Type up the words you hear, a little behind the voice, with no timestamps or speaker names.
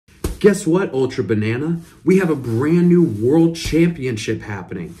guess what, Ultra Banana? We have a brand new World Championship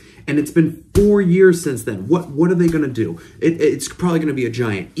happening. And it's been 4 years since then. What are they going to do? It's probably going to be a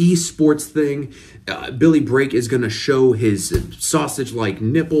giant esports thing. Billy Brake is going to show his sausage-like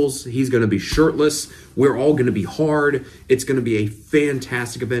nipples. He's going to be shirtless. We're all going to be hard. It's going to be a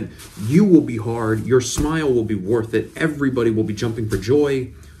fantastic event. You will be hard. Your smile will be worth it. Everybody will be jumping for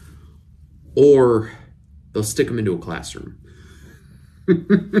joy. Or they'll stick them into a classroom.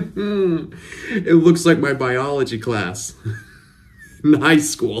 It looks like my biology class in high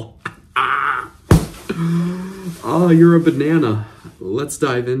school. Oh, you're a banana. Let's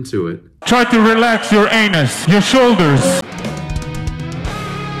dive into it. Try to relax your anus, your shoulders.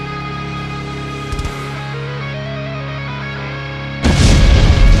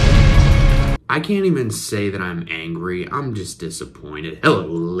 I can't even say that I'm angry. I'm just disappointed. Hello,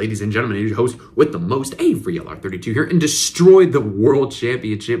 ladies and gentlemen, your host with the most, AVRELR32 here, and destroyed the World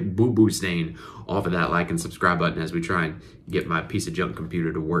Championship boo-boo stain off of that like and subscribe button as we try and get my piece of junk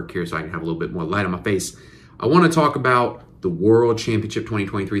computer to work here so I can have a little bit more light on my face. I want to talk about the World Championship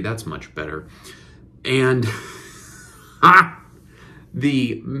 2023. That's much better. And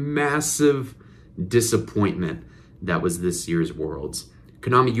the massive disappointment that was this year's Worlds.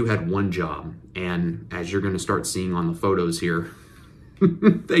 Konami, you had one job, and as you're going to start seeing on the photos here,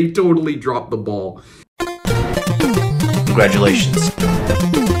 they totally dropped the ball. Congratulations.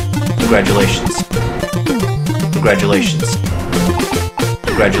 Congratulations. Congratulations.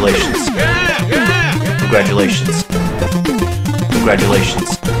 Congratulations. Congratulations.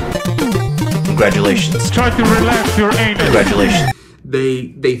 Congratulations. Congratulations. Try to relax your anus. Congratulations.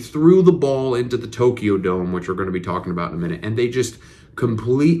 They threw the ball into the Tokyo Dome, which we're going to be talking about in a minute, and they just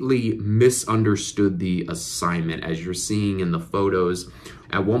completely misunderstood the assignment, as you're seeing in the photos.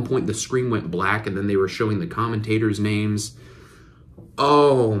 At one point, the screen went black, and then they were showing the commentators' names.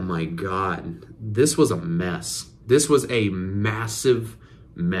 Oh my God. This was a mess. This was a massive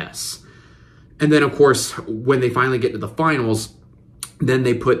mess. And then, of course, when they finally get to the finals, then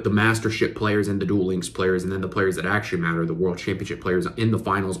they put the Mastership players and the Duel Links players, and then the players that actually matter, the World Championship players, in the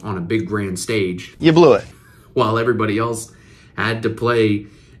finals on a big grand stage. You blew it. While everybody else had to play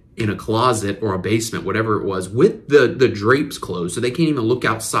in a closet or a basement, whatever it was, with the drapes closed. So they can't even look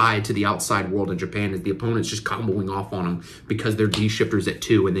outside to the outside world in Japan as the opponent's just comboing off on them because their D-shifters at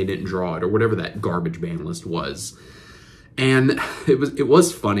 2 and they didn't draw it, or whatever that garbage ban list was. And it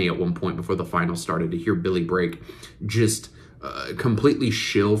was funny at one point before the final started to hear Billy Brake just completely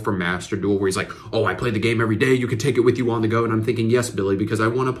shill for Master Duel, where he's like, oh, I play the game every day, you can take it with you on the go. And I'm thinking, yes, Billy, because I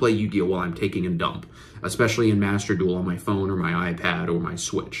want to play Yu-Gi-Oh while I'm taking a dump, especially in Master Duel on my phone or my iPad or my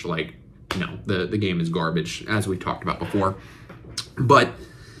Switch. Like, no, the game is garbage, as we talked about before. But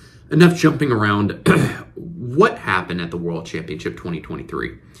enough jumping around. What happened at the World Championship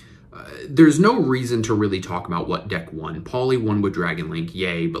 2023? There's no reason to really talk about what deck won. Paulie won with Dragon Link,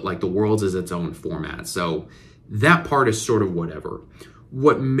 yay, but like the Worlds is its own format, so that part is sort of whatever.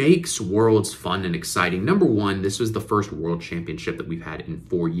 What makes Worlds fun and exciting, number one, this was the first World Championship that we've had in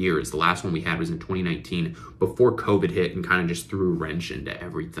 4 years. The last one we had was in 2019, before COVID hit and kind of just threw a wrench into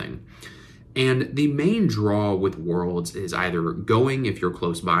everything. And the main draw with Worlds is either going if you're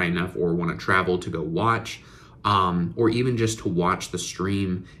close by enough or want to travel to go watch, or even just to watch the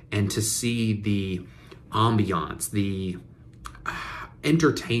stream and to see the ambiance, the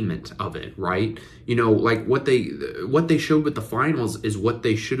entertainment of it, right? You know, like what they showed with the finals is what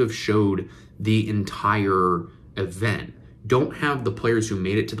they should have showed the entire event. Don't have the players who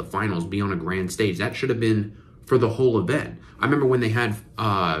made it to the finals be on a grand stage. That should have been for the whole event. I remember when they had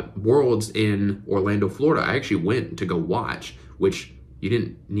Worlds in Orlando, Florida, I actually went to go watch, which you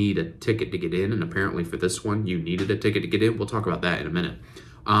didn't need a ticket to get in, and apparently for this one, you needed a ticket to get in. We'll talk about that in a minute.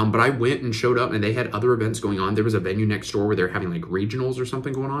 But I went and showed up, and they had other events going on. There was a venue next door where they're having like regionals or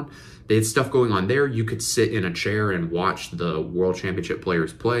something going on. They had stuff going on there. You could sit in a chair and watch the World Championship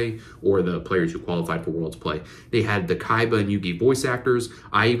players play, or the players who qualified for Worlds play. They had the Kaiba and Yugi voice actors.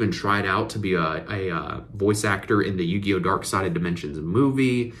 I even tried out to be a voice actor in the Yu-Gi-Oh! Dark Sided Dimensions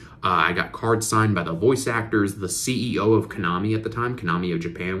movie. I got cards signed by the voice actors. The CEO of Konami at the time, Konami of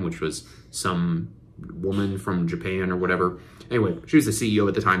Japan, which was some woman from Japan or whatever. Anyway, she was the CEO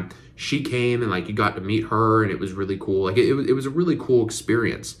at the time. She came and like you got to meet her, and it was really cool. Like it was a really cool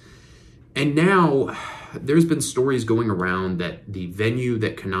experience. And now there's been stories going around that the venue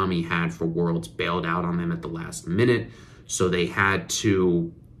that Konami had for Worlds bailed out on them at the last minute, so they had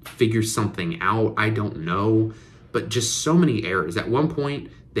to figure something out. I don't know, but just so many errors. At one point,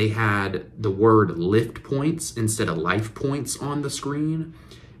 they had the word lift points instead of life points on the screen,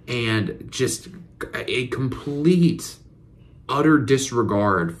 and just a complete utter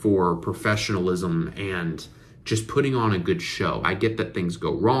disregard for professionalism and just putting on a good show. I get that things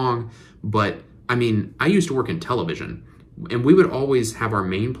go wrong, but I mean, I used to work in television, and we would always have our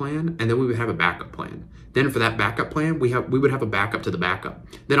main plan, and then we would have a backup plan. Then for that backup plan, we would have a backup to the backup.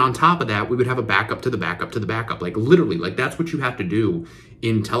 Then on top of that, we would have a backup to the backup to the backup. Like literally, like that's what you have to do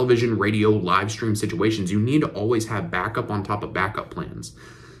in television, radio, live stream situations. You need to always have backup on top of backup plans.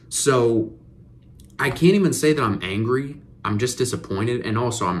 So I can't even say that I'm angry. I'm just disappointed. And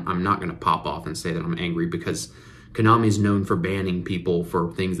also I'm not going to pop off and say that I'm angry, because Konami is known for banning people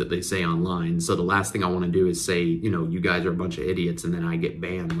for things that they say online. So the last thing I want to do is say, you know, you guys are a bunch of idiots, and then I get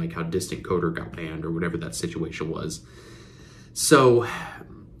banned, like how Distant Coder got banned or whatever that situation was. So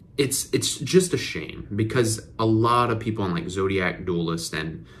it's just a shame, because a lot of people on like Zodiac Duelist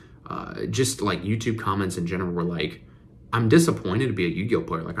and just like YouTube comments in general were like, I'm disappointed to be a Yu-Gi-Oh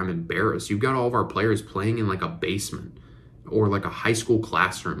player. Like, I'm embarrassed. You've got all of our players playing in like a basement or like a high school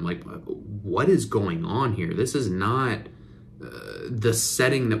classroom. Like, what is going on here? This is not the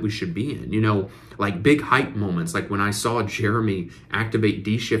setting that we should be in. You know, like big hype moments, like when I saw Jeremy activate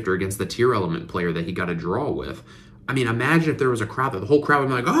D-Shifter against the tier element player that he got a draw with. I mean, imagine if there was a crowd that the whole crowd would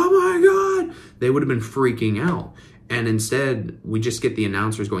be like, oh my God, they would have been freaking out. And instead, we just get the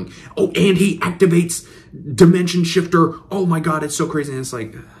announcers going, oh, and he activates Dimension Shifter. Oh my God, it's so crazy. And it's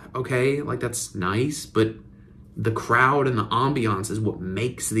like, okay, like that's nice, but the crowd and the ambiance is what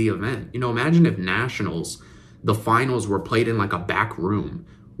makes the event. You know, imagine if Nationals, the finals were played in like a back room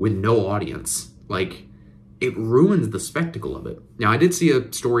with no audience. Like, it ruins the spectacle of it. Now, I did see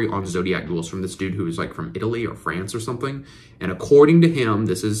a story on Zodiac Duels from this dude who was like from Italy or France or something. And according to him,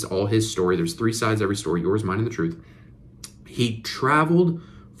 this is all his story. There's 3 sides to every story, yours, mine, and the truth. He traveled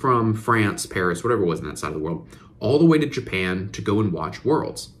from France, Paris, whatever it was in that side of the world, all the way to Japan to go and watch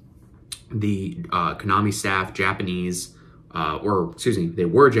Worlds. The Konami staff, Japanese, or excuse me, they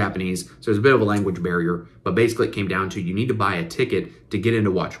were Japanese, so there's a bit of a language barrier, but basically it came down to you need to buy a ticket to get in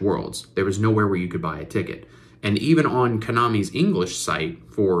to watch Worlds. There was nowhere where you could buy a ticket. And even on Konami's English site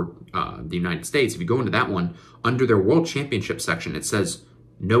for the United States, if you go into that one, under their World Championship section, it says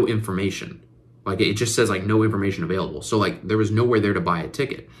no information. Like, it just says, like, no information available. So, like, there was nowhere there to buy a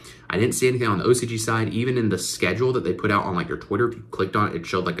ticket. I didn't see anything on the OCG side. Even in the schedule that they put out on, like, their Twitter, if you clicked on it, it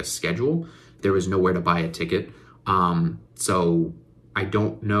showed, like, a schedule. There was nowhere to buy a ticket. So I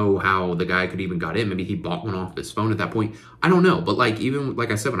don't know how the guy could even got in. Maybe he bought one off his phone at that point. I don't know. But, like, even, like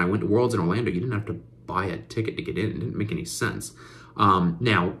I said, when I went to Worlds in Orlando, you didn't have to buy a ticket to get in. It didn't make any sense.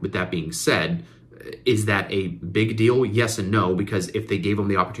 Now, with that being said, is that a big deal? Yes and no, because if they gave him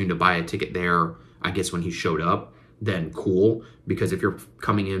the opportunity to buy a ticket there, I guess when he showed up, then cool. Because if you're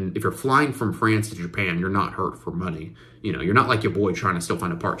coming in, if you're flying from France to Japan, you're not hurt for money. You know, you're not like your boy trying to still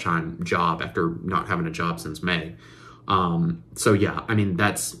find a part-time job after not having a job since May. So yeah, I mean,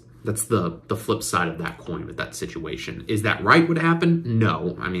 that's the flip side of that coin with that situation. Is that right would happen?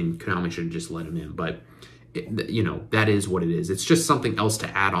 No. I mean, Konami should have just let him in, but you know, that is what it is. It's just something else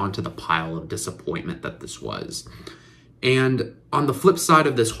to add on to the pile of disappointment that this was. And on the flip side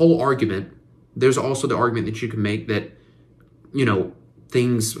of this whole argument, there's also the argument that you can make that, you know,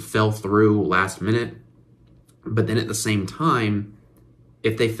 things fell through last minute. But then at the same time,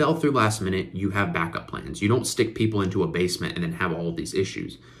 if they fell through last minute, you have backup plans. You don't stick people into a basement and then have all of these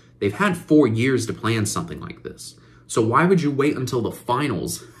issues. They've had 4 years to plan something like this. So why would you wait until the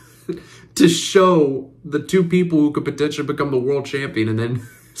finals to show the 2 people who could potentially become the world champion and then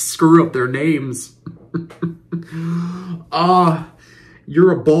screw up their names?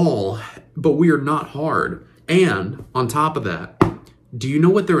 You're a ball, but we are not hard. And on top of that, do you know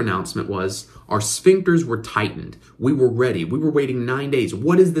what their announcement was? Our sphincters were tightened. We were ready. We were waiting 9 days.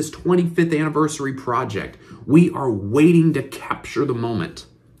 What is this 25th anniversary project? We are waiting to capture the moment.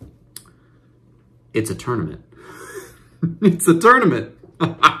 It's a tournament. It's a tournament.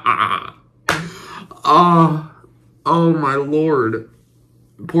 Oh my Lord.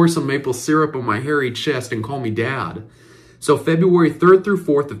 Pour some maple syrup on my hairy chest and call me dad. So February 3rd through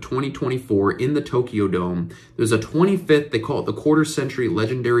 4th of 2024 in the Tokyo Dome, there's a 25th, they call it the Quarter Century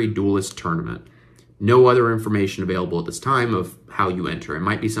Legendary Duelist Tournament. No other information available at this time of how you enter. It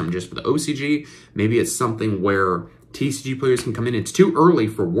might be something just for the OCG. Maybe it's something where TCG players can come in. It's too early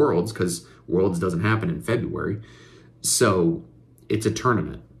for Worlds because Worlds doesn't happen in February. So it's a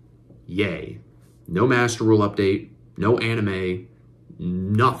tournament. Yay. No Master Rule update, no anime,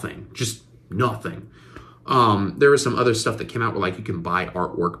 nothing. Just nothing. There was some other stuff that came out where, like, you can buy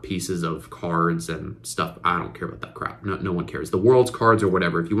artwork pieces of cards and stuff. I don't care about that crap. No one cares. The World's cards or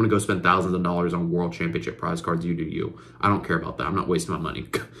whatever. If you want to go spend thousands of dollars on World Championship prize cards, you do you. I don't care about that. I'm not wasting my money.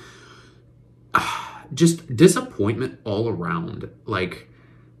 just disappointment all around. Like,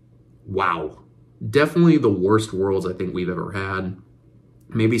 wow. Definitely the worst Worlds I think we've ever had.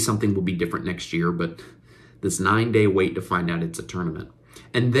 Maybe something will be different next year, but this 9-day wait to find out it's a tournament.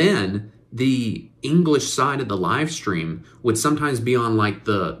 And then the English side of the live stream would sometimes be on like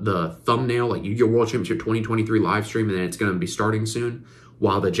the thumbnail, like Yu-Gi-Oh! World Championship 2023 live stream, and then it's going to be starting soon,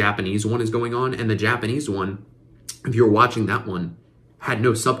 while the Japanese one is going on. And the Japanese one, if you're watching that one, had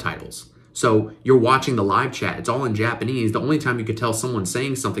no subtitles. So you're watching the live chat. It's all in Japanese. The only time you could tell someone's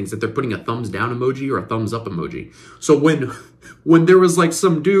saying something is that they're putting a thumbs down emoji or a thumbs up emoji. So when there was like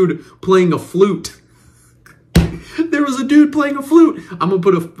some dude playing a flute, there was a dude playing a flute. I'm going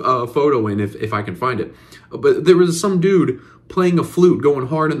to put a photo in if I can find it. But there was some dude playing a flute, going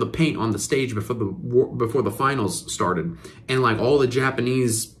hard in the paint on the stage before the finals started. And like all the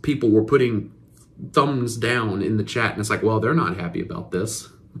Japanese people were putting thumbs down in the chat. And it's like, well, they're not happy about this.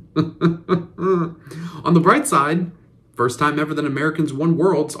 On the bright side, first time ever that Americans won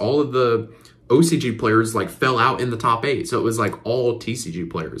Worlds, all of the OCG players like fell out in the top 8. So it was like all TCG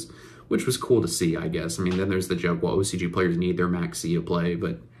players, which was cool to see, I guess. I mean, then there's the joke, well, OCG players need their Max C to play,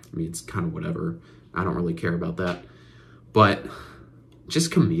 but I mean, it's kind of whatever. I don't really care about that. But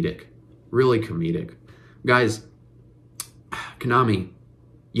just comedic, really comedic. Guys, Konami,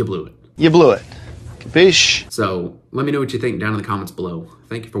 you blew it. You blew it. Capiche? So let me know what you think down in the comments below.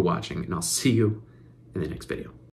 Thank you for watching, and I'll see you in the next video.